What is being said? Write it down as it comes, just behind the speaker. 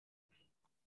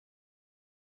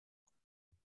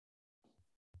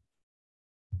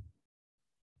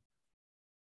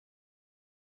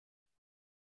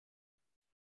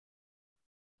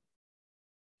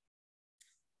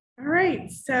All right,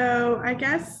 so I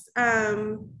guess I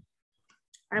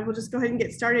will just go ahead and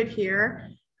get started here.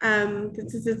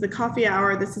 Since this is the coffee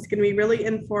hour, this is going to be really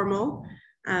informal.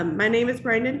 My name is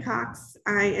Brandon Cox.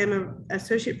 I am an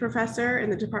associate professor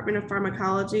in the Department of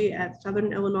Pharmacology at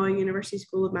Southern Illinois University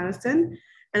School of Medicine,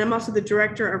 and I'm also the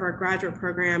director of our graduate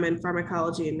program in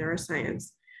pharmacology and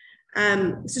neuroscience.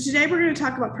 So today we're going to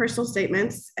talk about personal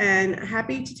statements, and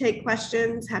happy to take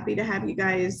questions, happy to have you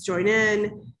guys join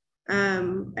in.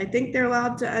 I think they're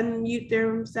allowed to unmute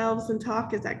themselves and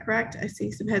talk. Is that correct? I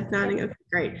see some heads nodding. Okay,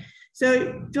 great.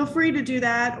 So feel free to do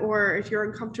that, or if you're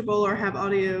uncomfortable or have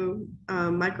audio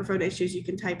microphone issues, you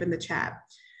can type in the chat.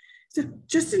 So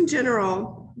just in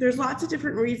general, there's lots of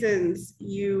different reasons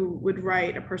you would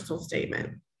write a personal statement.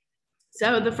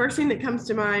 So the first thing that comes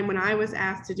to mind when I was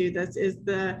asked to do this is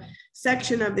the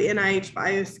section of the NIH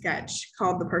bio sketch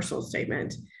called the personal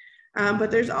statement. But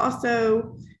there's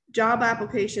also job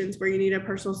applications where you need a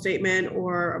personal statement,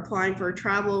 or applying for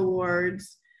travel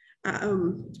awards,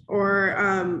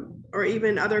 or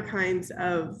even other kinds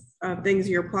of things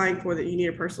you're applying for that you need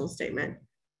a personal statement.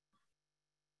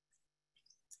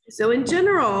 So in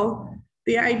general,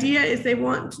 the idea is they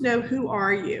want to know, who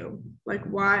are you? Like,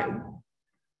 why?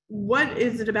 What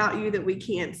is it about you that we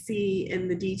can't see in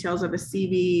the details of a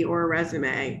CV or a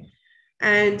resume?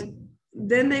 And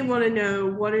then they want to know,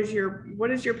 what is your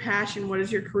passion? What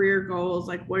is your career goals?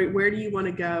 Like, where do you want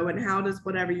to go? And how does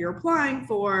whatever you're applying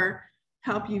for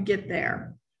help you get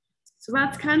there? So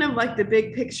that's kind of like the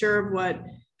big picture of what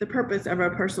the purpose of a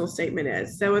personal statement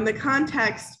is. So in the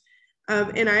context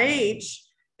of NIH,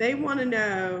 they want to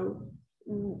know,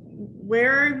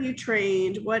 where have you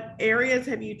trained? What areas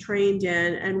have you trained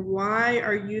in? And why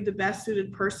are you the best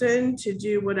suited person to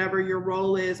do whatever your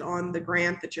role is on the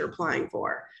grant that you're applying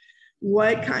for?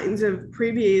 What kinds of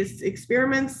previous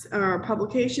experiments or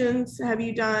publications have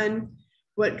you done?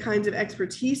 What kinds of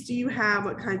expertise do you have?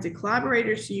 What kinds of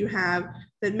collaborators do you have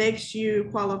that makes you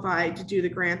qualified to do the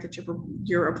grant that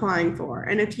you're applying for?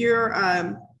 And if you're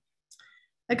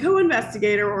a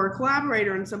co-investigator or a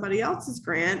collaborator in somebody else's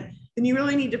grant, then you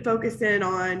really need to focus in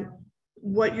on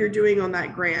what you're doing on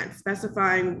that grant,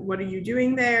 specifying what are you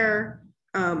doing there,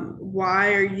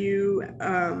 why are you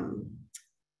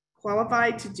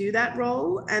qualified to do that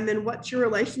role, and then what's your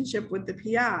relationship with the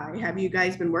PI? Have you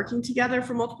guys been working together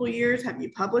for multiple years? Have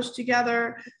you published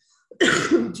together?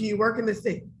 Do you work in the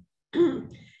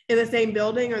same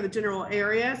building or the general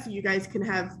area, so you guys can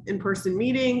have in-person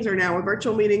meetings, or now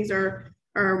virtual meetings are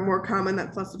more common?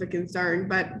 That's less of a concern,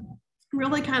 but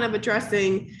really kind of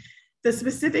addressing the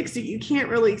specifics that you can't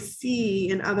really see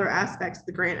in other aspects of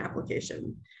the grant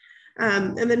application.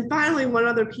 And then finally, one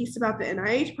other piece about the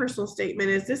NIH personal statement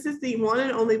is this is the one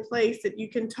and only place that you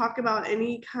can talk about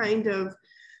any kind of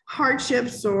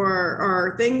hardships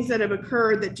or things that have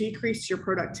occurred that decreased your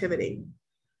productivity.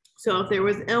 So if there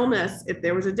was illness, if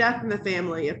there was a death in the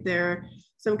family, if there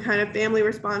some kind of family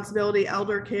responsibility,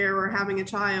 elder care, or having a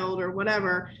child or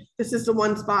whatever, this is the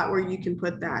one spot where you can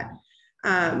put that.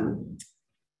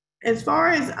 As far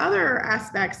as other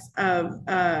aspects of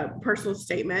personal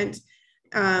statement,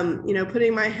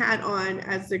 putting my hat on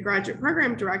as the graduate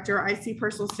program director, I see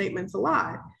personal statements a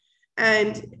lot.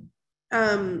 And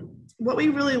what we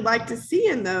really like to see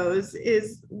in those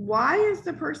is, why is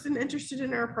the person interested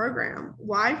in our program?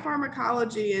 Why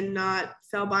pharmacology and not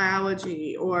cell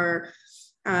biology or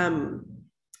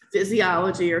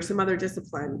physiology or some other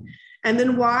discipline? And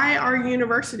then why our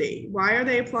university? Why are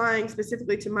they applying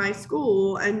specifically to my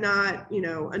school and not,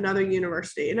 another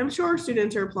university? And I'm sure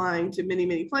students are applying to many,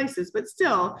 many places, but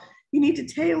still, you need to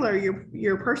tailor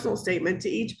your personal statement to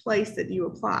each place that you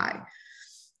apply.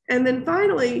 And then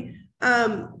finally,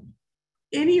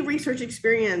 any research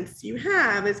experience you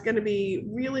have is going to be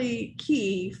really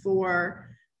key for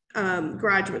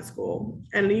graduate school.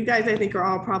 And you guys, I think, are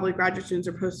all probably graduate students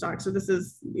or postdocs, so this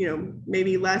is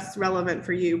maybe less relevant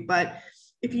for you. But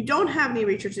if you don't have any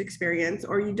research experience,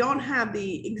 or you don't have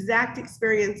the exact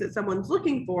experience that someone's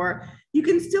looking for, you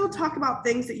can still talk about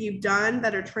things that you've done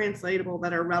that are translatable,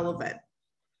 that are relevant,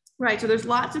 right? So there's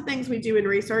lots of things we do in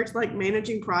research, like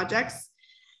managing projects,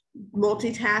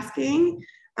 multitasking,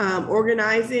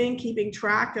 organizing, keeping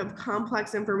track of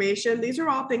complex information. These are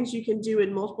all things you can do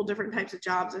in multiple different types of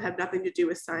jobs that have nothing to do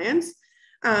with science.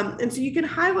 And so you can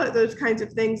highlight those kinds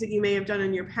of things that you may have done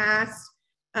in your past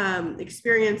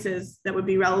experiences that would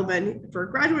be relevant for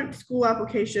a graduate school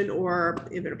application, or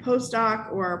even a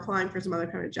postdoc, or applying for some other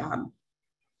kind of job.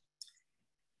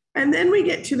 And then we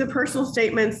get to the personal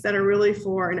statements that are really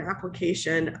for an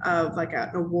application of like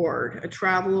an award, a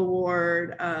travel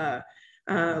award,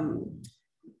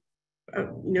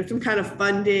 some kind of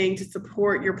funding to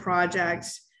support your project,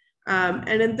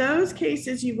 And in those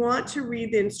cases, you want to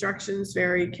read the instructions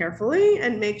very carefully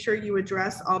and make sure you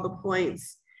address all the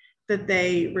points that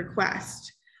they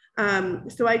request.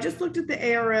 So I just looked at the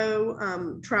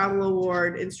ARO Travel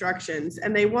Award instructions,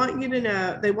 and they want you to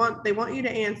know, they want you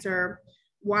to answer,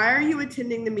 why are you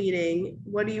attending the meeting?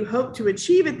 What do you hope to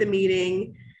achieve at the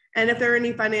meeting? And if there are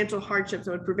any financial hardships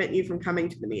that would prevent you from coming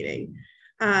to the meeting.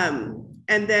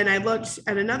 And then I looked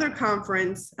at another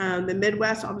conference, the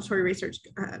Midwest Auditory Research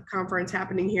Conference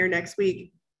happening here next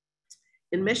week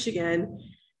in Michigan.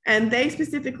 And they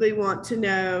specifically want to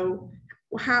know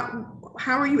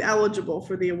how are you eligible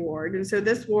for the award? And so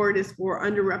this award is for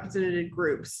underrepresented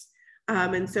groups.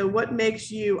 And so what makes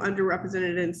you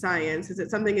underrepresented in science? Is it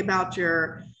something about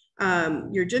your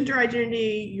gender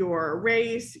identity, your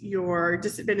race, your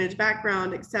disadvantaged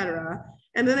background, et cetera?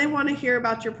 And then they want to hear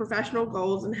about your professional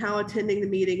goals and how attending the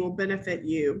meeting will benefit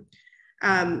you.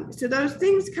 So those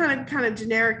things kind of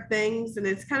generic things, and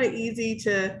it's kind of easy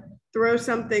to throw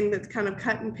something that's kind of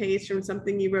cut and paste from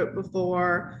something you wrote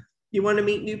before. You want to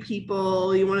meet new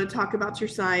people, you want to talk about your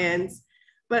science,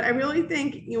 but I really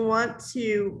think you want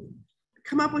to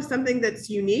come up with something that's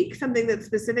unique, something that's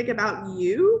specific about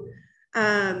you.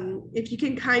 If you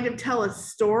can kind of tell a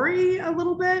story a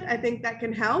little bit, I think that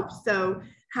can help. So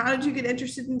how did you get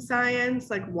interested in science?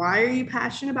 Like, why are you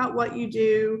passionate about what you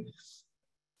do?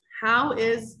 How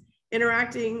is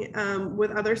interacting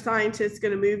with other scientists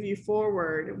going to move you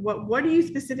forward? What do you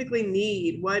specifically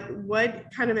need?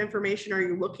 What kind of information are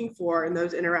you looking for in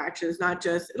those interactions? Not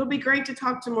just, it'll be great to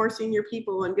talk to more senior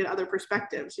people and get other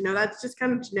perspectives. You know, that's just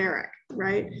kind of generic,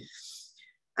 right?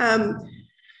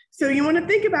 So you want to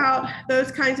think about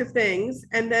those kinds of things.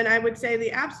 And then I would say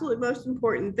the absolute most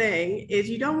important thing is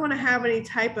you don't want to have any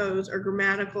typos or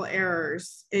grammatical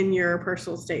errors in your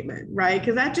personal statement, right?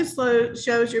 Because that just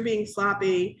shows you're being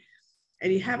sloppy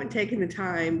and you haven't taken the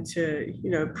time to,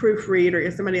 proofread or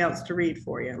get somebody else to read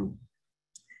for you.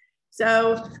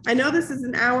 So I know this is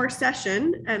an hour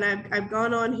session, and I've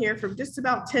gone on here for just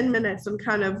about 10 minutes on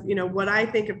kind of, what I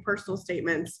think of personal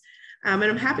statements. And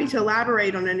I'm happy to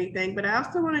elaborate on anything, but I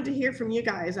also wanted to hear from you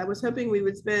guys. I was hoping we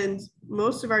would spend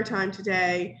most of our time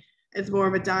today as more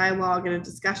of a dialogue and a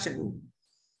discussion.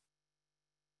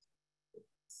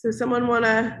 So someone want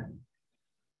to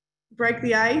break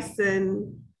the ice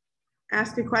and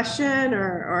ask a question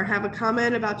or have a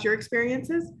comment about your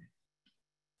experiences?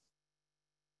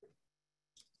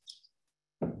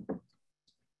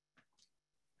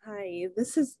 Hi,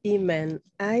 this is Iman.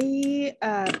 I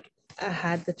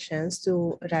had the chance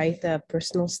to write a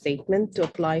personal statement to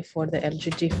apply for the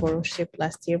LGG fellowship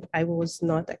last year. I was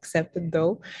not accepted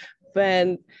though,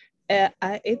 but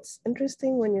it's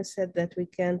interesting when you said that we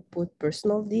can't put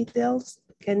personal details.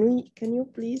 Can you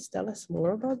please tell us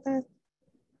more about that?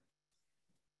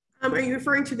 Are you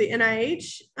referring to the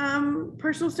NIH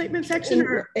personal statement section?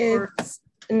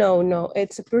 No,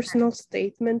 it's a personal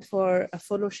statement for a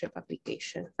fellowship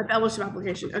application. A fellowship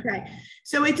application, okay.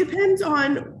 So it depends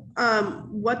on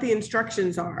what the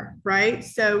instructions are, right?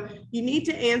 So you need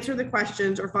to answer the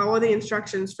questions or follow the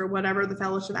instructions for whatever the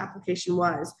fellowship application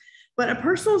was. But a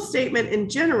personal statement in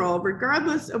general,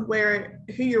 regardless of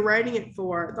who you're writing it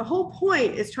for, the whole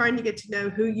point is trying to get to know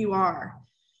who you are.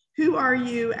 Who are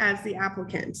you as the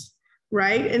applicant,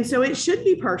 right? And so it should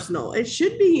be personal. It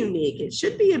should be unique. It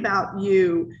should be about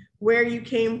you, where you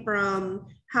came from,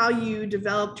 how you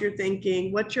developed your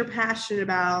thinking, what you're passionate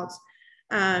about.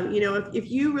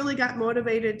 If you really got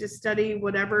motivated to study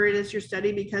whatever it is you're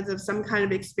studying because of some kind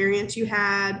of experience you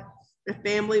had, a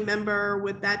family member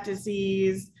with that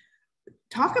disease,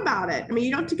 talk about it. I mean,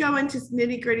 you don't have to go into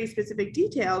nitty-gritty specific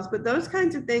details, but those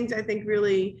kinds of things I think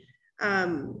really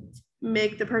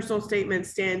make the personal statement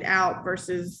stand out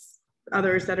versus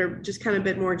others that are just kind of a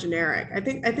bit more generic. I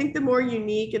think the more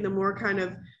unique and the more kind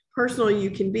of personal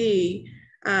you can be,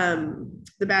 the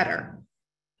better.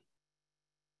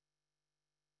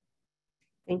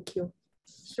 Thank you.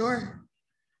 Sure.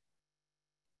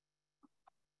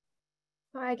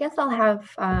 I guess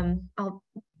I'll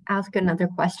ask another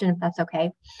question if that's okay.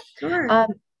 Sure.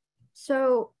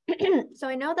 So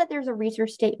I know that there's a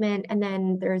research statement and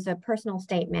then there's a personal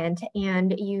statement,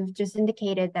 and you've just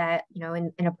indicated that,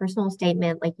 in a personal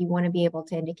statement, like you want to be able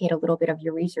to indicate a little bit of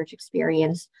your research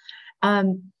experience. I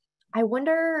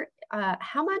wonder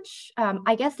how much,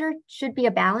 I guess there should be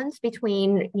a balance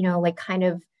between, like kind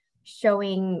of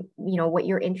showing, what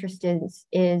your interest is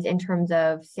in terms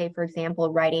of, say, for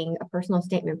example, writing a personal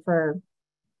statement for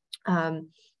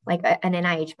like an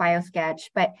NIH biosketch,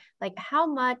 but like how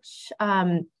much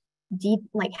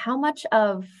how much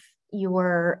of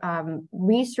your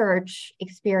research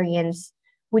experience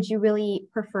would you really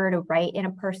prefer to write in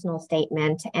a personal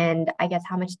statement? And I guess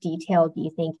how much detail do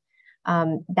you think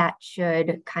that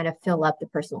should kind of fill up the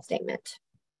personal statement?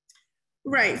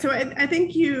 Right. So I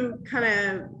think you kind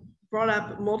of brought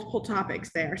up multiple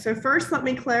topics there. So first, let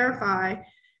me clarify.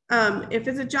 If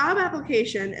it's a job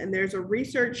application and there's a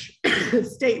research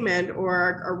statement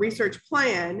or a research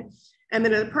plan, and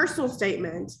then a personal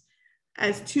statement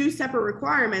as two separate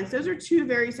requirements, those are two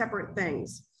very separate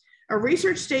things. A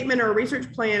research statement or a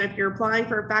research plan, if you're applying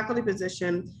for a faculty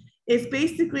position, is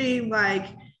basically like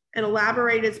an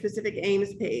elaborated specific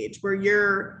aims page where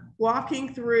you're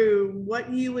walking through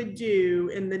what you would do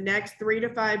in the next 3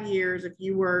 to 5 years if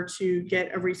you were to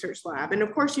get a research lab. And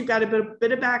of course, you've got a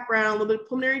bit of background, a little bit of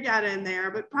preliminary data in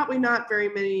there, but probably not very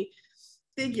many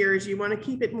figures. You want to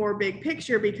keep it more big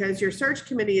picture because your search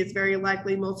committee is very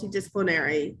likely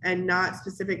multidisciplinary and not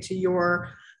specific to your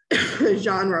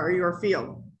genre or your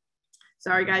field.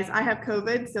 Sorry, guys, I have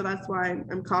COVID, so that's why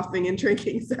I'm coughing and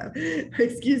drinking, so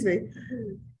excuse me.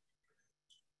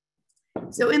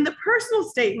 So in the personal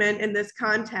statement in this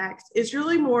context is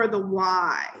really more the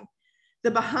why,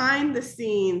 the behind the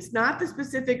scenes, not the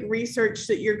specific research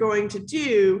that you're going to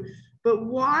do, but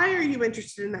why are you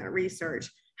interested in that research?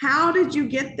 How did you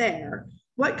get there?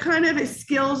 What kind of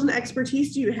skills and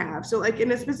expertise do you have? So like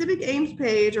in a specific aims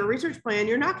page or research plan,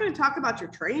 you're not going to talk about your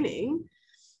training.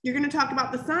 You're going to talk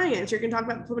about the science. You're going to talk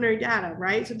about preliminary data,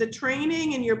 right? So the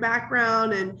training and your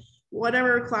background and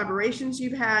whatever collaborations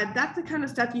you've had, that's the kind of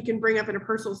stuff you can bring up in a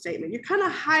personal statement. You're kind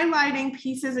of highlighting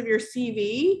pieces of your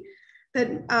CV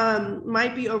that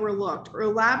might be overlooked or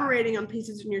elaborating on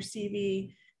pieces in your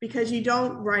CV because you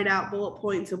don't write out bullet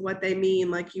points of what they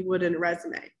mean like you would in a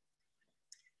resume.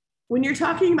 When you're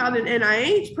talking about an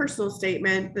NIH personal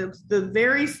statement, the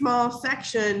very small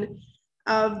section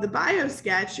of the bio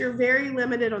sketch, you're very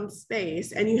limited on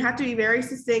space and you have to be very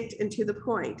succinct and to the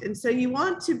point. And so you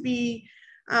want to be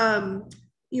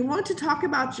you want to talk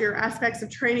about your aspects of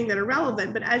training that are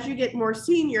relevant, but as you get more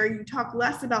senior, you talk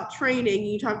less about training,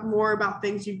 you talk more about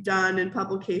things you've done in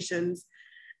publications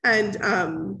and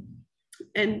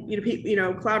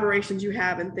collaborations you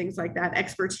have and things like that,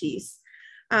 expertise.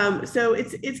 So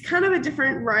it's kind of a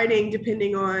different writing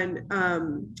depending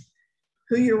on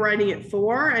who you're writing it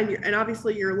for, and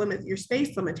obviously your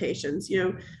space limitations.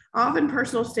 Often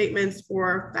personal statements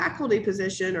for a faculty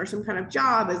position or some kind of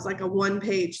job is like a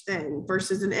one-page thing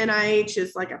versus an NIH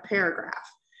is like a paragraph.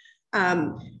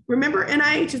 Remember,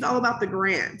 NIH is all about the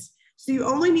grants. So you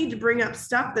only need to bring up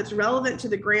stuff that's relevant to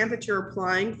the grant that you're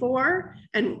applying for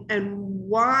and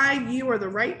why you are the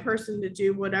right person to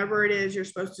do whatever it is you're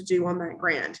supposed to do on that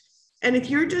grant. And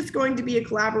if you're just going to be a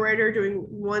collaborator doing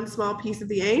one small piece of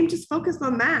the aim, just focus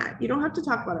on that. You don't have to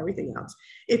talk about everything else.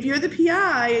 If you're the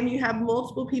PI and you have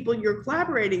multiple people you're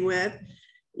collaborating with,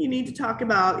 you need to talk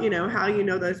about, how you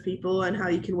know those people and how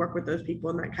you can work with those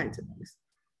people and that kinds of things.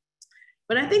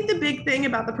 But I think the big thing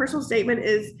about the personal statement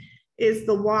is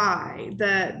the why.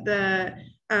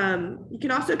 You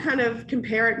can also kind of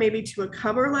compare it maybe to a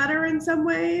cover letter in some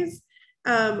ways.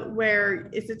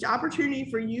 Where it's an opportunity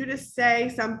for you to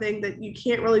say something that you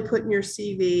can't really put in your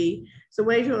CV. It's a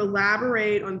way to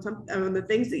elaborate on the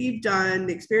things that you've done,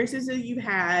 the experiences that you've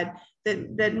had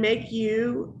that make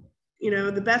you,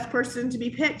 the best person to be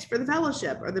picked for the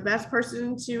fellowship, or the best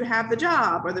person to have the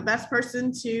job, or the best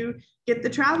person to get the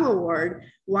travel award.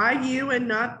 Why you and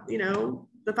not,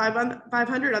 the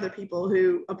 500 other people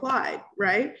who applied,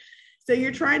 right? So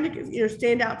you're trying to,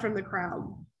 stand out from the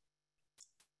crowd.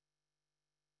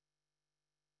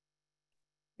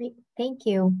 Thank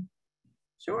you.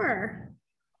 Sure.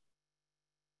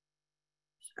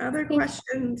 Other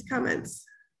questions, comments?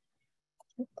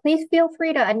 Please feel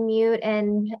free to unmute,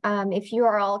 and if you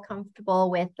are all comfortable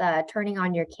with turning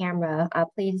on your camera,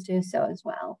 please do so as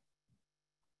well.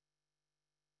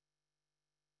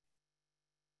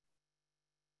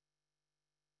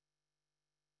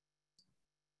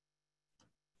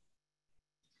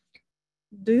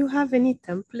 Do you have any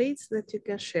templates that you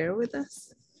can share with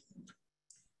us?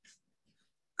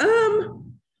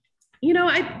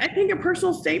 I think a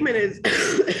personal statement is,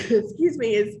 excuse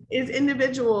me, is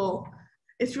individual.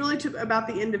 It's really about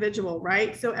the individual,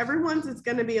 right? So everyone's is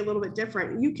going to be a little bit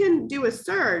different. You can do a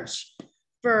search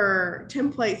for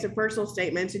templates of personal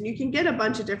statements, and you can get a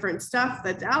bunch of different stuff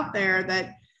that's out there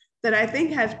that I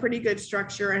think has pretty good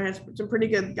structure and has some pretty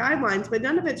good guidelines, but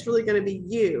none of it's really going to be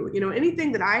you.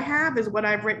 Anything that I have is what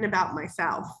I've written about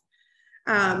myself.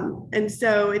 And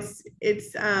so it's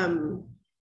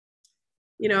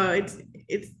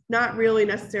not really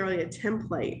necessarily a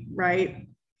template, right?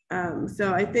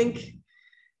 So I think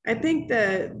I think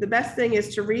the best thing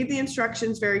is to read the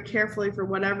instructions very carefully for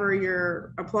whatever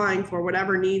you're applying for,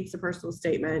 whatever needs a personal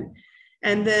statement.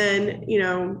 And then,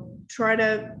 try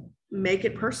to make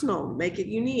it personal, make it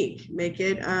unique, make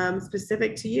it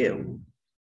specific to you.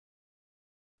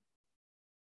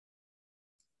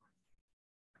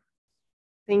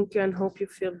 Thank you, and hope you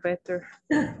feel better.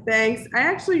 Thanks. I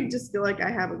actually just feel like I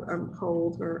have a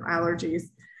cold or allergies.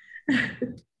 I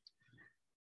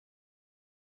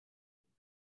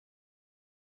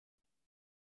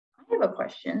have a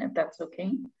question, if that's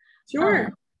okay.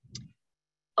 Sure.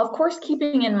 Of course,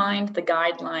 keeping in mind the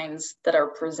guidelines that are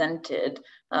presented,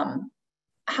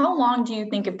 how long do you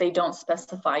think, if they don't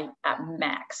specify at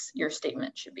max, your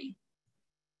statement should be?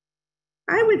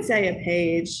 I would say a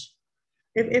page.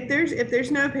 If there's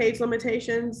no page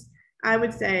limitations, I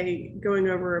would say going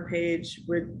over a page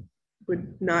would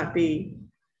not be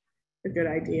a good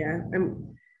idea.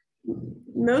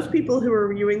 Most people who are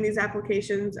reviewing these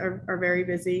applications are very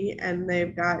busy, and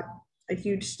they've got a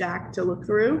huge stack to look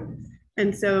through.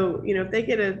 And so, if they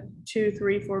get a 2,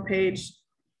 3, 4 page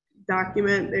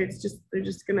document, they're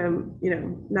just gonna,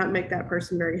 not make that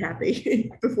person very happy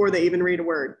before they even read a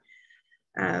word.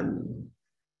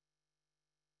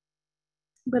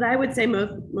 But I would say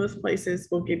most places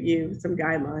will give you some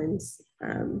guidelines.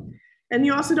 And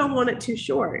you also don't want it too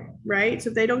short, right? So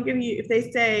if they don't give you, if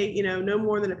they say, no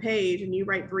more than a page and you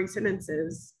write 3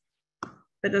 sentences,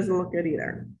 that doesn't look good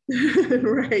either,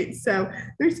 right? So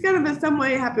there's kind of some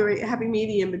way happy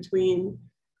medium between,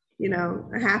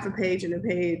 a half a page and a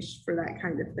page for that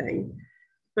kind of thing.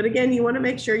 But again, you want to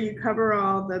make sure you cover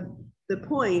all the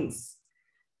points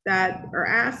that are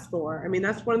asked for. I mean,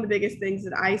 that's one of the biggest things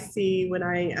that I see when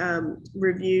I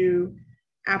review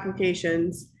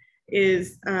applications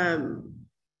is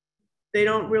they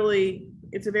don't really,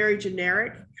 it's a very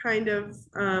generic kind of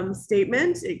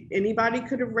statement. Anybody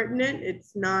could have written it.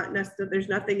 It's not necessarily, there's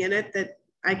nothing in it that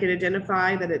I could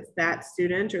identify that it's that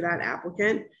student or that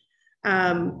applicant.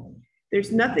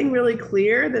 There's nothing really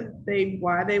clear that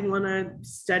why they want to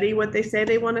study what they say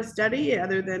they want to study,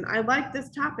 other than I like this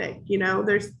topic.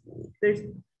 It's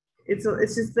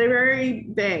just, they're very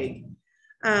vague.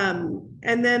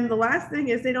 And then the last thing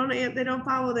is they don't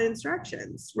follow the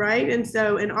instructions, right? And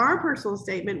so in our personal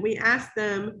statement, we asked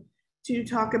them to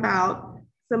talk about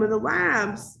some of the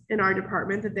labs in our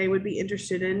department that they would be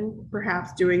interested in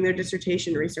perhaps doing their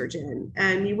dissertation research in.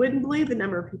 And you wouldn't believe the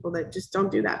number of people that just don't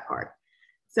do that part.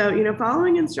 So,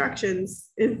 following instructions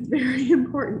is very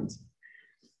important.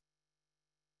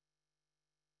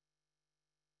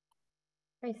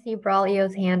 I see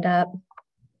Braulio's hand up.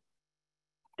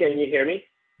 Can you hear me?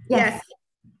 Yes.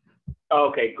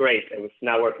 Okay, great. It was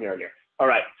not working earlier. All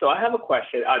right, so I have a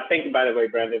question. Thank you, by the way,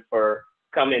 Brandon, for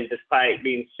coming despite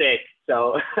being sick.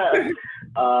 So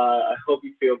I hope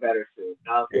you feel better soon.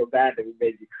 I feel bad that we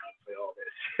made you come for all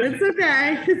this. It's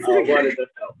okay. It's okay. What does this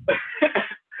help?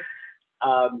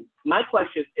 My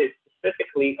question is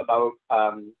specifically about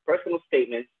personal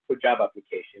statements for job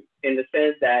applications, in the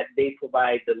sense that they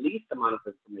provide the least amount of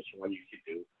information what you should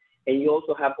do. And you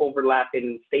also have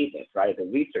overlapping statements, right? The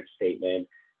research statement,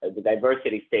 the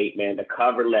diversity statement, the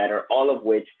cover letter, all of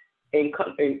which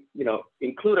include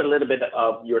a little bit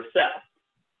of yourself.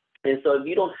 And so if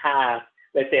you don't have,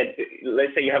 let's say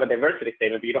you have a diversity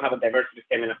statement, but you don't have a diversity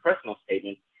statement, a personal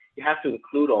statement, you have to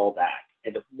include all that.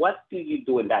 And what do you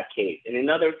do in that case? And in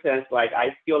other sense, like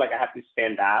I feel like I have to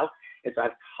stand out. And so I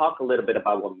have to talk a little bit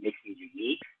about what makes me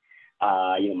unique,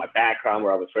 my background,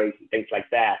 where I was raised, and things like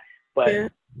that. But yeah.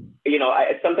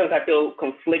 Sometimes I feel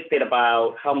conflicted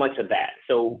about how much of that.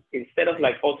 So instead of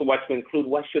also what to include,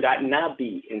 what should I not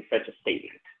be in such a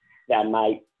statement that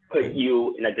might put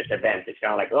you in a disadvantage?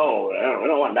 Kind of like, oh, I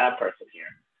don't want that person here.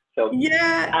 So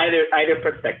yeah, either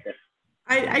perspective.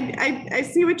 I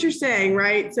see what you're saying,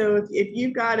 right? So if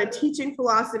you've got a teaching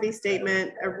philosophy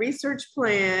statement, a research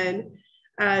plan,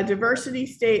 a diversity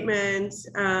statement,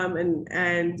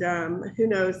 and who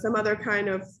knows, some other kind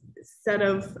of set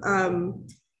of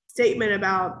statement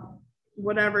about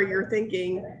whatever you're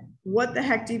thinking, what the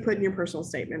heck do you put in your personal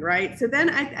statement, right? So then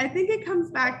I think it comes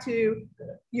back to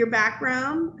your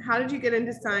background. How did you get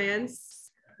into science?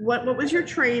 What was your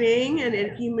training? And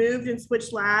if you moved and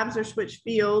switched labs or switched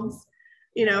fields,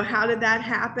 how did that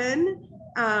happen?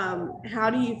 How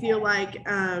do you feel like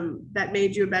that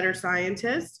made you a better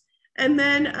scientist? And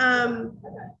then I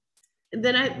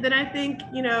think,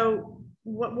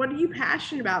 what are you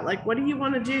passionate about? Like, what do you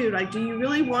want to do? Like, do you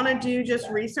really want to do just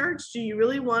research? Do you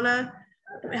really want to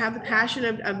have the passion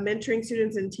of mentoring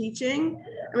students and teaching?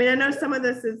 I mean, I know some of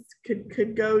this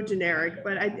could go generic,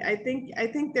 but I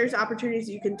think there's opportunities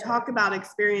you can talk about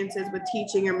experiences with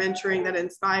teaching or mentoring that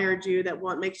inspired you, that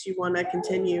makes you want to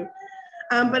continue.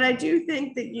 But I do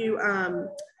think that you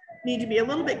need to be a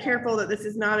little bit careful that this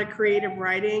is not a creative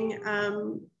writing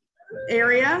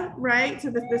area, right?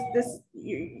 So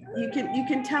you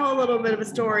can tell a little bit of a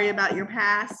story about your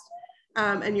past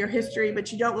and your history,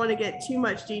 but you don't want to get too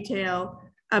much detail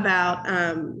about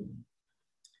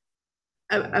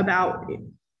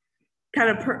kind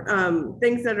of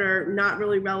things that are not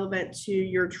really relevant to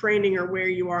your training or where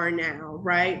you are now,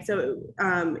 right? So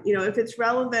if it's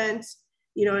relevant,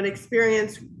 an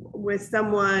experience with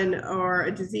someone or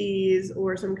a disease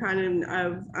or some kind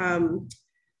of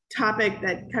topic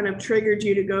that kind of triggered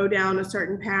you to go down a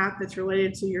certain path that's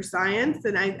related to your science,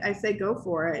 then I say go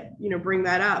for it, bring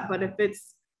that up. But if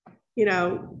it's,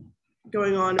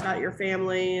 going on about your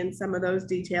family and some of those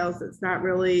details, that's not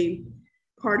really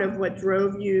part of what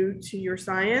drove you to your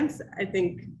science, I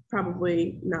think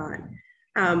probably not.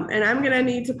 And I'm gonna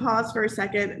need to pause for a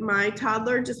second. My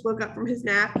toddler just woke up from his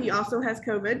nap. He also has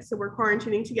COVID, so we're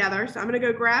quarantining together. So I'm gonna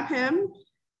go grab him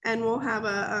and we'll have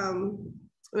an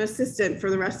assistant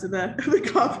for the rest of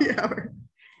the coffee hour.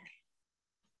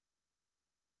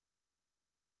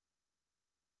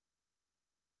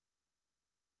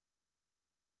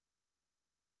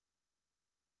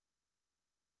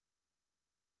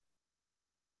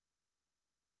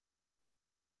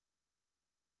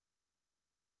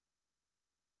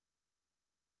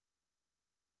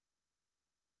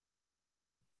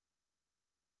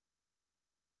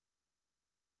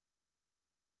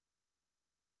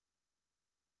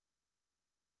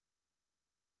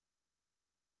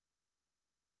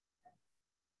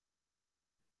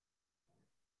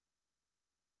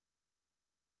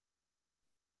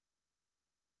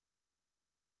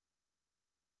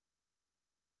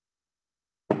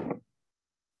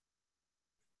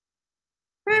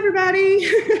 Hi, everybody.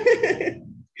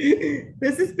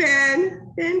 This is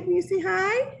Ben. Ben, can you say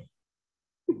hi?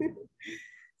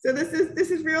 So this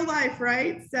is real life,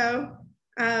 right? So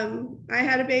I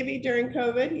had a baby during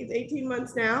COVID. He's 18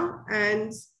 months now,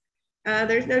 and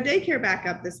there's no daycare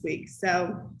backup this week.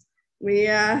 So we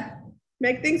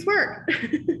make things work.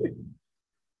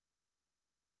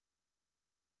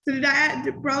 So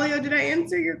Braulio, did I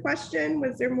answer your question?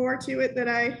 Was there more to it that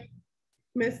I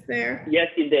missed there? Yes,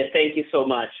 you did. Thank you so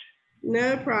much.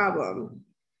 No problem.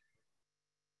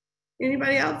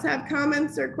 Anybody else have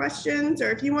comments or questions?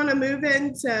 Or if you want to move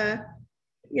into,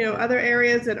 other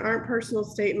areas that aren't personal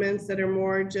statements, that are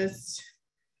more just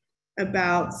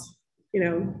about,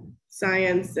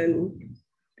 science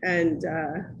and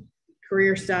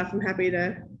career stuff, I'm happy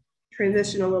to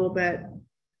transition a little bit.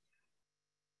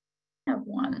 I have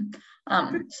one.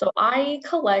 So I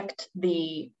collect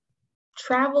the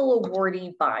travel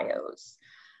awardee bios.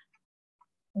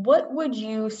 What would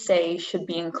you say should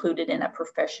be included in a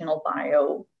professional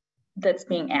bio that's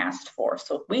being asked for?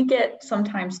 So if we get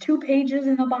sometimes 2 pages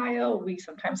in a bio, we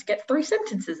sometimes get 3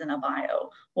 sentences in a bio.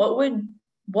 What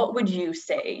would you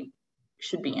say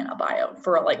should be in a bio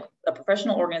for like a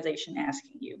professional organization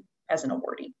asking you as an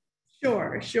awardee?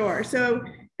 Sure. So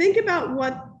think about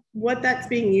what that's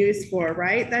being used for,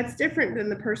 right? That's different than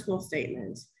the personal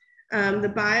statement.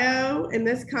 The bio in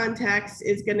this context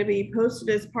is going to be posted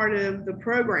as part of the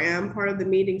program, part of the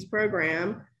meetings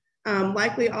program,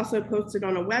 likely also posted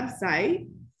on a website.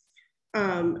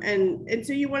 And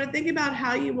so you want to think about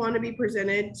how you want to be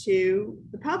presented to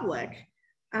the public.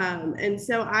 And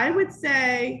so I would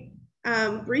say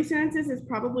 3 sentences is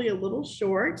probably a little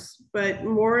short, but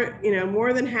more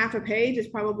than half a page is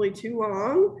probably too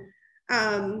long.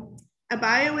 A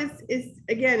bio is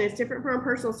again, it's different from a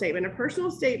personal statement. A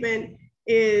personal statement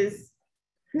is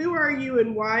who are you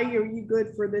and why are you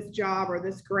good for this job or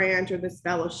this grant or this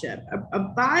fellowship. A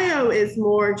bio is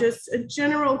more just a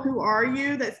general who are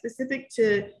you that's specific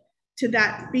to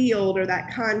that field or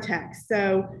that context.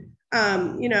 So,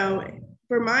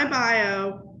 for my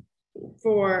bio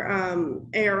for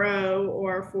ARO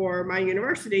or for my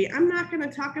university, I'm not going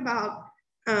to talk about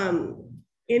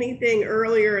anything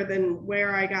earlier than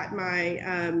where I got my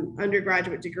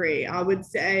undergraduate degree. I would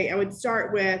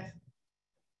start with,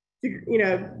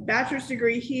 bachelor's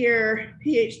degree here,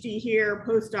 PhD here,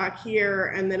 postdoc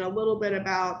here, and then a little bit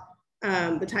about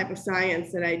the type of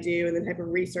science that I do and the type of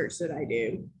research that I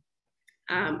do.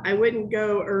 I wouldn't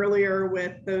go earlier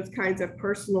with those kinds of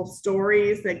personal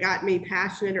stories that got me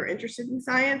passionate or interested in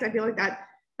science. I feel like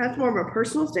that's more of a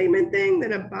personal statement thing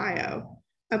than a bio.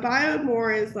 A bio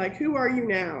more is like, who are you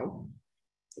now?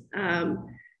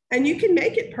 And you can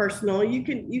make it personal. You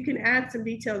can add some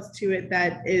details to it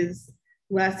that is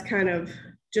less kind of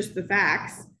just the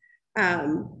facts.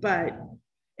 But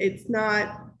it's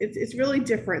not, it's really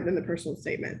different than the personal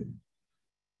statement.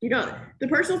 You know, the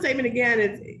personal statement again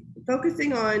is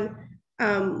focusing on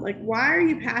like, why are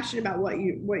you passionate about what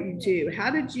you do?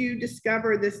 How did you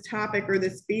discover this topic or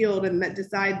this field and that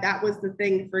decide that was the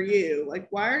thing for you? Like,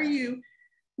 why are you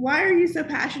so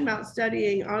passionate about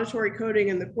studying auditory coding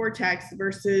in the cortex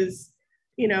versus,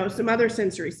 you know, some other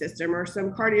sensory system or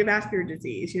some cardiovascular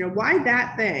disease? You know, why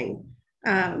that thing?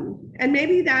 And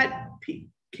maybe that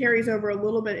carries over a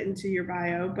little bit into your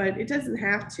bio, but it doesn't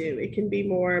have to. It can be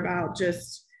more about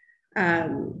just,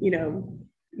 you know,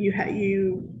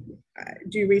 you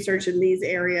do research in these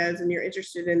areas and you're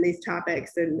interested in these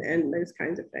topics and those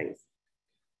kinds of things.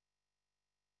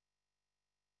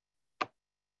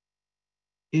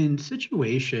 In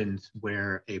situations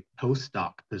where a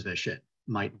postdoc position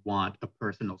might want a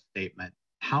personal statement,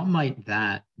 how might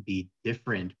that be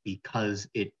different because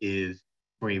it is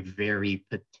for a very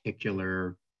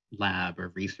particular lab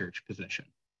or research position?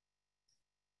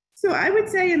 So I would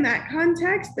say in that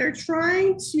context, they're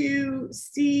trying to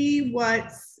see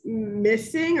what's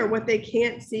missing or what they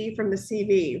can't see from the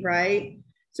CV, right?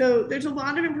 So there's a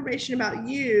lot of information about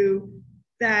you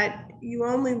that you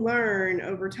only learn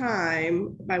over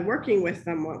time by working with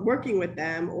someone, working with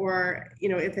them, or, you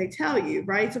know, if they tell you,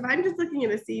 right? So if I'm just looking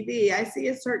at a CV, I see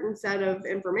a certain set of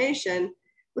information,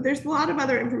 but there's a lot of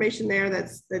other information there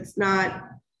that's not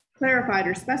clarified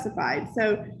or specified.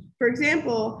 So for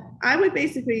example, I would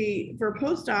basically, for a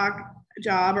postdoc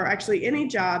job, or actually any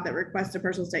job that requests a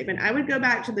personal statement, I would go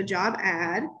back to the job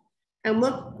ad and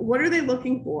look, what are they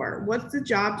looking for? What's the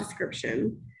job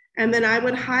description? And then I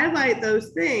would highlight those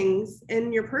things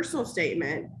in your personal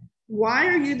statement. Why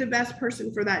are you the best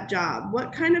person for that job?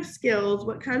 What kind of skills,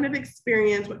 what kind of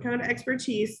experience, what kind of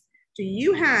expertise do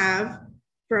you have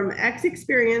from X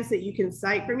experience that you can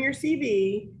cite from your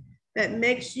CV that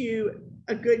makes you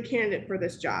a good candidate for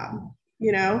this job?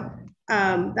 You know,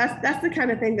 that's the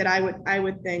kind of thing that I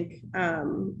would think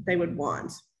they would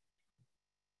want.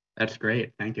 That's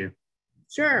great. Thank you.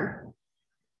 Sure.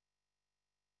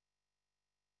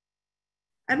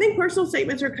 I think personal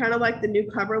statements are kind of like the new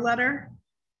cover letter.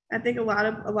 I think a lot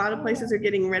of places are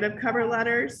getting rid of cover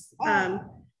letters.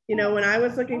 You know, when I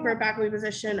was looking for a faculty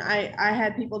position, I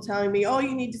had people telling me, oh,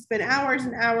 you need to spend hours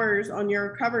and hours on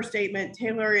your cover statement,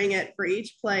 tailoring it for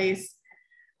each place.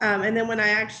 And then when I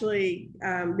actually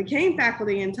became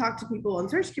faculty and talked to people on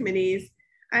search committees,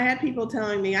 I had people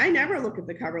telling me, I never look at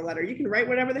the cover letter. You can write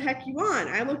whatever the heck you want.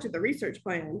 I looked at the research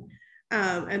plan.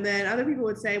 And then other people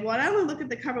would say, well, I only look at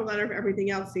the cover letter if everything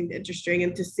else seemed interesting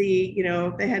and to see, you know,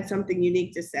 if they had something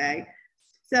unique to say.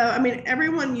 So, I mean,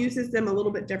 everyone uses them a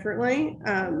little bit differently.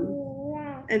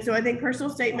 And so I think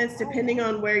personal statements, depending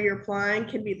on where you're applying,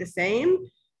 can be the same.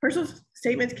 Personal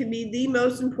statements can be the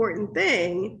most important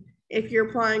thing if you're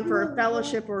applying for a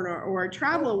fellowship or a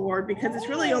travel award, because it's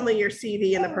really only your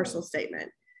CV and the personal statement.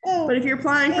 But if you're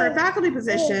applying for a faculty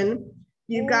position,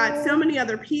 you've got so many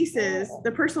other pieces.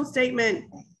 The personal statement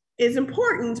is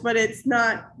important, but it's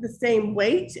not the same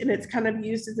weight, and it's kind of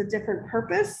used as a different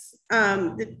purpose,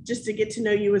 just to get to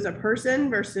know you as a person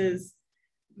versus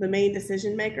the main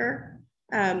decision maker.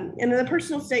 And then the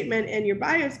personal statement and your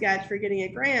bio sketch for getting a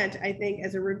grant, I think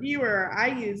as a reviewer, I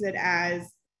use it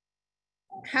as,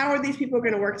 how are these people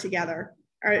going to work together?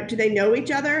 Or do they know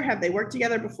each other? Have they worked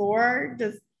together before?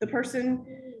 Does the person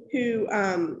who,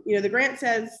 you know, the grant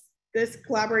says this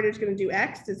collaborator is going to do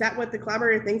X, is that what the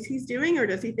collaborator thinks he's doing? Or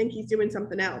does he think he's doing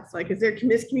something else? Like, is there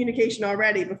miscommunication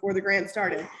already before the grant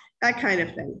started? That kind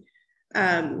of thing.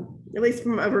 At least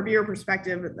from a reviewer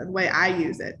perspective, the way I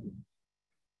use it.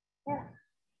 Yeah.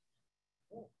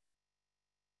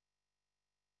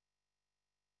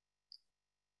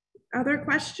 Other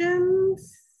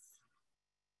questions?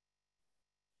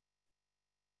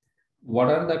 What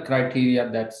are the criteria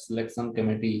that selection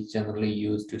committees generally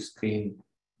use to screen,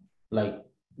 like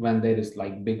when there is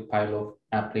like big pile of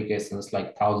applications,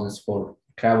 like thousands for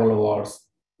travel awards,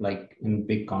 like in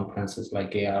big conferences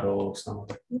like ARO or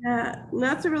something? Yeah,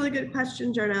 that's a really good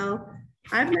question, Jarnell.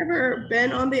 I've never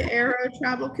been on the ARO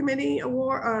travel committee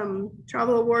award,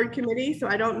 travel award committee, so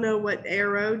I don't know what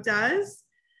ARO does.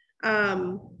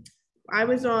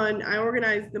 I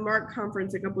organized the MARC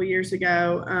conference a couple of years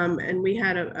ago, and we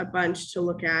had a bunch to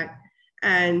look at.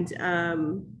 And,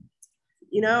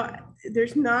 you know,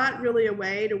 there's not really a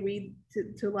way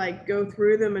to like go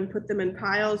through them and put them in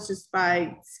piles just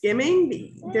by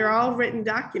skimming. They're all written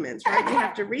documents, right? You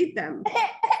have to read them.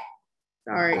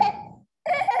 Sorry.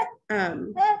 Let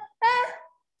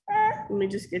me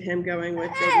just get him going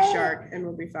with Baby Shark and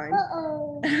we'll be fine.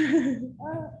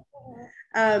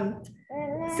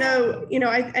 So,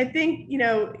 I think,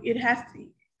 it has to,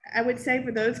 I would say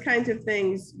for those kinds of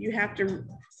things, you'd have to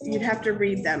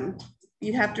read them.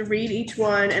 You'd have to read each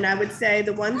one. And I would say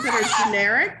the ones that are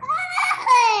generic,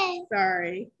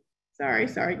 sorry,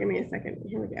 give me a second.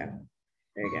 Here we go.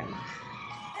 There you go.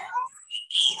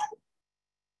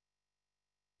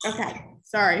 Okay,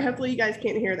 sorry, hopefully you guys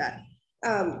can't hear that.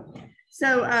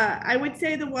 So I would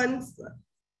say the ones,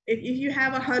 if you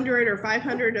have 100 or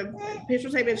 500 of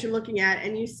personal statements you're looking at,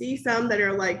 and you see some that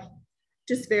are like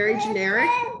just very generic,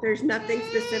 there's nothing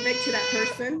specific to that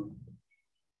person,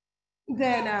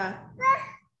 then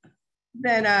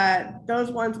those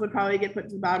ones would probably get put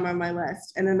to the bottom of my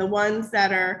list. And then the ones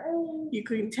that are, you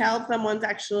can tell someone's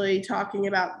actually talking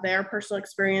about their personal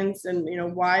experience and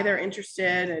why they're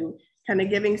interested and kind of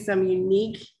giving some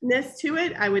uniqueness to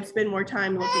it, I would spend more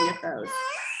time looking at those.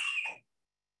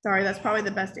 Sorry, that's probably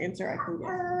the best answer I can give.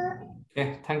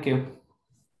 Okay, thank you.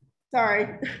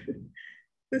 Sorry.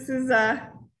 This is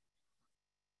a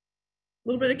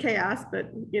little bit of chaos, but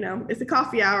it's a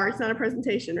coffee hour. It's not a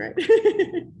presentation, right?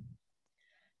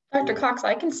 Dr. Cox,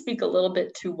 I can speak a little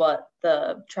bit to what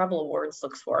the travel awards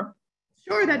looks for.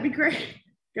 Sure, that'd be great.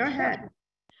 Go ahead.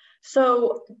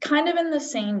 So kind of in the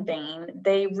same vein,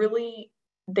 they rate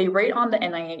on the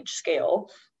NIH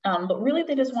scale, but really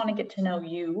they just want to get to know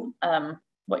you,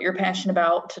 what you're passionate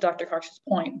about, to Dr. Cox's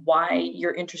point, why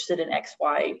you're interested in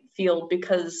XY field,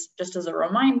 because just as a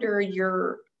reminder,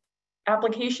 your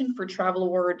application for travel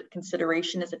award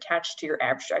consideration is attached to your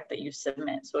abstract that you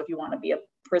submit. So if you want to be a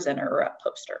presenter or a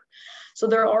poster. So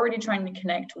they're already trying to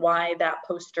connect why that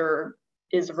poster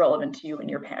is relevant to you and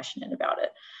you're passionate about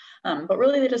it. But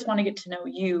really they just want to get to know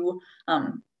you,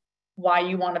 why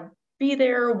you want to be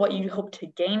there, what you hope to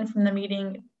gain from the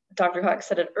meeting. Dr. Cox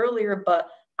said it earlier, but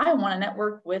I want to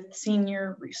network with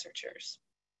senior researchers.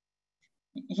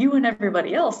 You and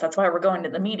everybody else, that's why we're going to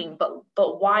the meeting,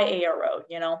 but why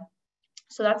ARO,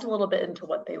 So that's a little bit into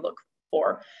what they look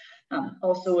for.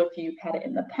 Also, if you've had it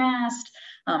in the past,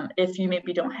 if you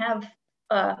maybe don't have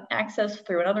access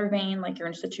through another vein, like your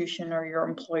institution or your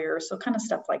employer, so kind of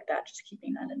stuff like that, just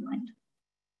keeping that in mind.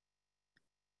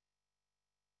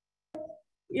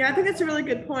 Yeah, I think that's a really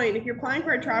good point. If you're applying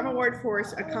for a travel award for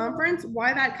a conference,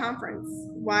 why that conference?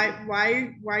 Why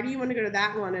do you want to go to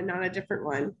that one and not a different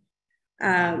one?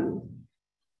 And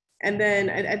then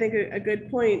I think a good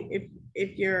point,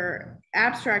 if your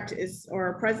abstract is or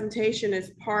a presentation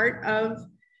is part of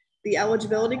the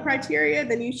eligibility criteria,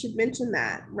 then you should mention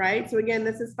that, right? So again,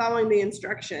 this is following the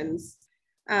instructions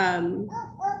of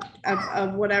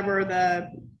whatever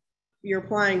you're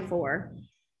applying for.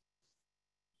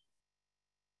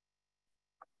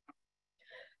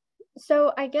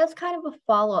 So I guess kind of a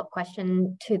follow-up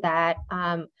question to that.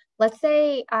 Let's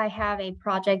say I have a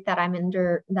project that I'm in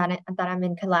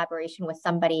collaboration with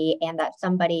somebody, and that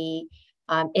somebody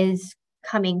is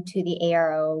coming to the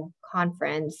ARO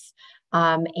conference,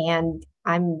 and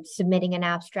I'm submitting an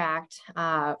abstract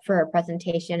for a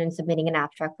presentation and submitting an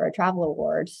abstract for a travel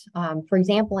awards. For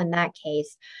example, in that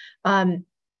case, I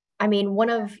mean,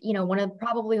 one of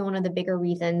the bigger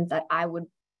reasons that I would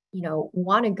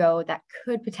want to go that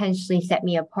could potentially set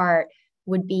me apart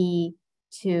would be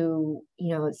to,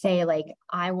 say like,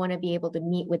 I want to be able to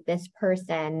meet with this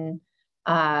person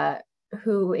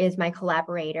who is my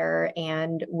collaborator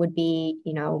and would be,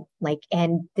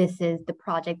 and this is the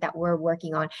project that we're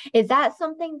working on. Is that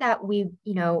something that we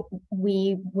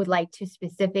would like to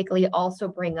specifically also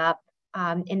bring up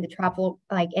in the travel,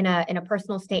 like in a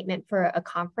personal statement for a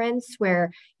conference where,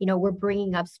 we're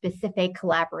bringing up specific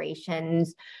collaborations,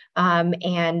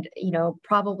 and,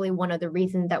 probably one of the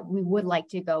reasons that we would like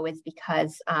to go is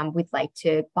because we'd like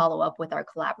to follow up with our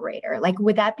collaborator. Like,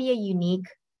 would that be a unique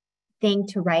thing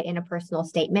to write in a personal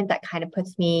statement that kind of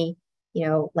puts me,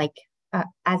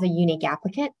 as a unique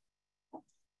applicant?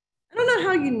 I don't know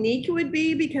how unique it would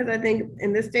be, because I think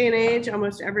in this day and age,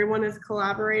 almost everyone is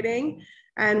collaborating.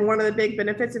 And one of the big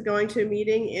benefits of going to a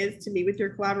meeting is to meet with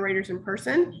your collaborators in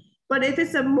person. But if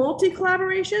it's a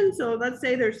multi-collaboration, so let's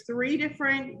say there's 3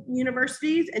 different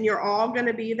universities and you're all going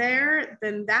to be there,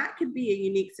 then that could be a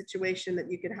unique situation that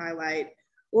you could highlight.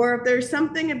 Or if there's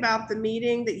something about the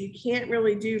meeting that you can't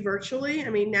really do virtually. I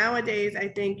mean, nowadays, I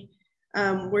think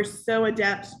we're so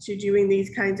adept to doing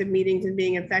these kinds of meetings and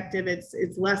being effective.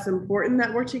 It's less important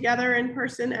that we're together in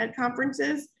person at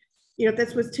conferences. If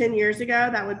this was 10 years ago,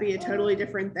 that would be a totally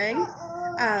different thing.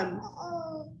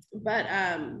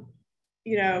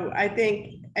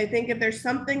 I think if there's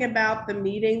something about the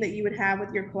meeting that you would have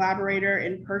with your collaborator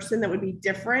in person that would be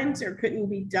different or couldn't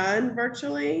be done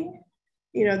virtually,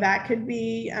 that could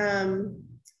be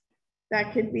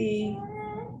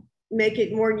make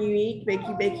it more unique, make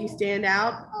you stand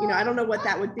out. You know, I don't know what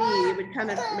that would be. It would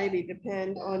kind of maybe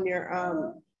depend on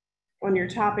your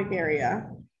topic area.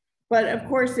 But of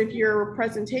course, if your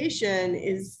presentation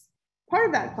is part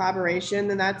of that collaboration,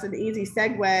 then that's an easy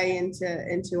segue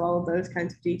into all of those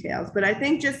kinds of details. But I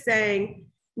think just saying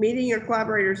meeting your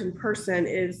collaborators in person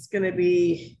is going to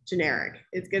be generic.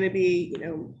 It's going to be,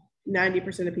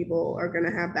 90% of people are going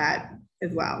to have that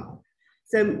as well.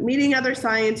 So meeting other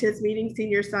scientists, meeting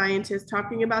senior scientists,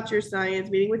 talking about your science,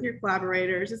 meeting with your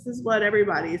collaborators, this is what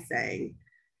everybody is saying.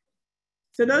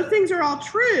 So those things are all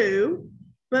true,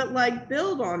 but like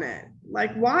build on it.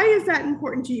 Like, why is that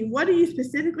important to you? What do you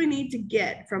specifically need to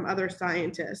get from other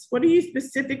scientists? What are you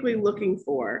specifically looking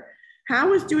for?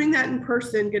 How is doing that in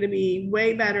person going to be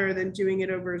way better than doing it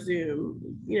over Zoom?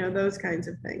 Those kinds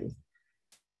of things.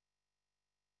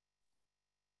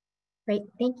 Great,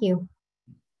 thank you.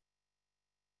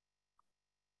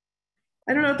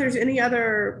 I don't know if there's any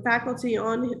other faculty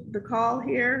on the call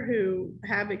here who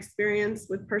have experience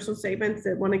with personal statements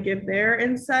that want to give their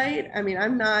insight. I mean,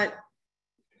 I'm not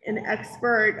an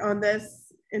expert on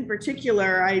this in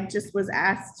particular. I just was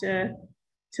asked to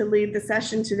lead the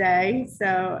session today.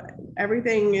 So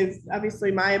everything is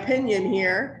obviously my opinion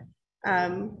here.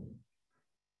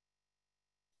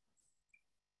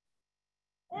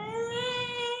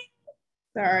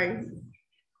 Sorry.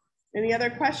 Any other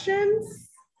questions?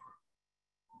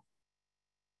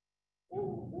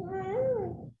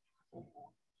 Oh,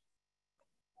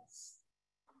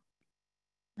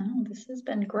 this has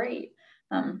been great.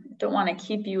 Don't want to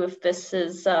keep you if this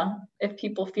is, if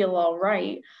people feel all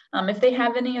right. If they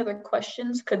have any other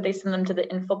questions, could they send them to the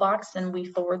info box and we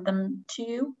forward them to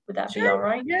you? Would that be all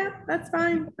right? Yeah, that's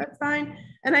fine. That's fine.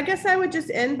 And I guess I would just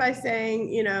end by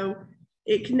saying,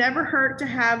 it can never hurt to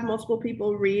have multiple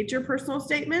people read your personal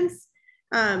statements.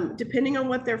 Depending on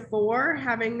what they're for,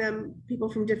 having them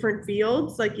people from different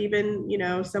fields, like even,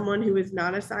 someone who is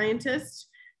not a scientist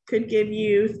could give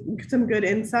you some good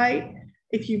insight.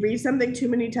 If you read something too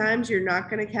many times, you're not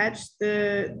going to catch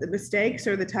the mistakes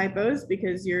or the typos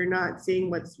because you're not seeing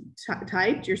what's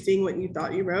typed, you're seeing what you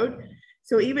thought you wrote.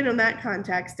 So even in that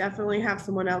context, definitely have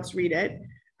someone else read it.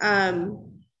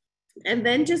 And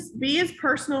then just be as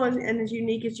personal and as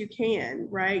unique as you can,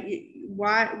 right?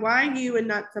 Why you and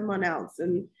not someone else?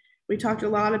 And we talked a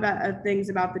lot about things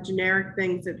about the generic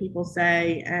things that people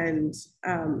say, and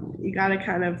you got to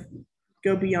kind of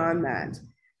go beyond that.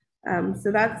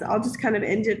 So I'll just kind of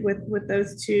end it with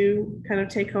those two kind of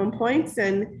take home points.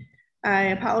 And I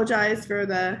apologize for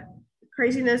the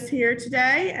craziness here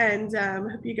today, and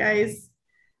hope you guys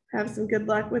have some good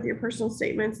luck with your personal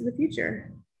statements in the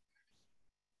future.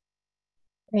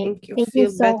 Great. Thank you. Thank Feel you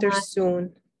so better much.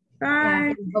 soon. Bye.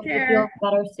 Yeah, hope you feel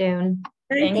better soon.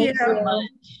 Thank Thank you so you.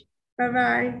 much.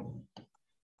 Bye-bye.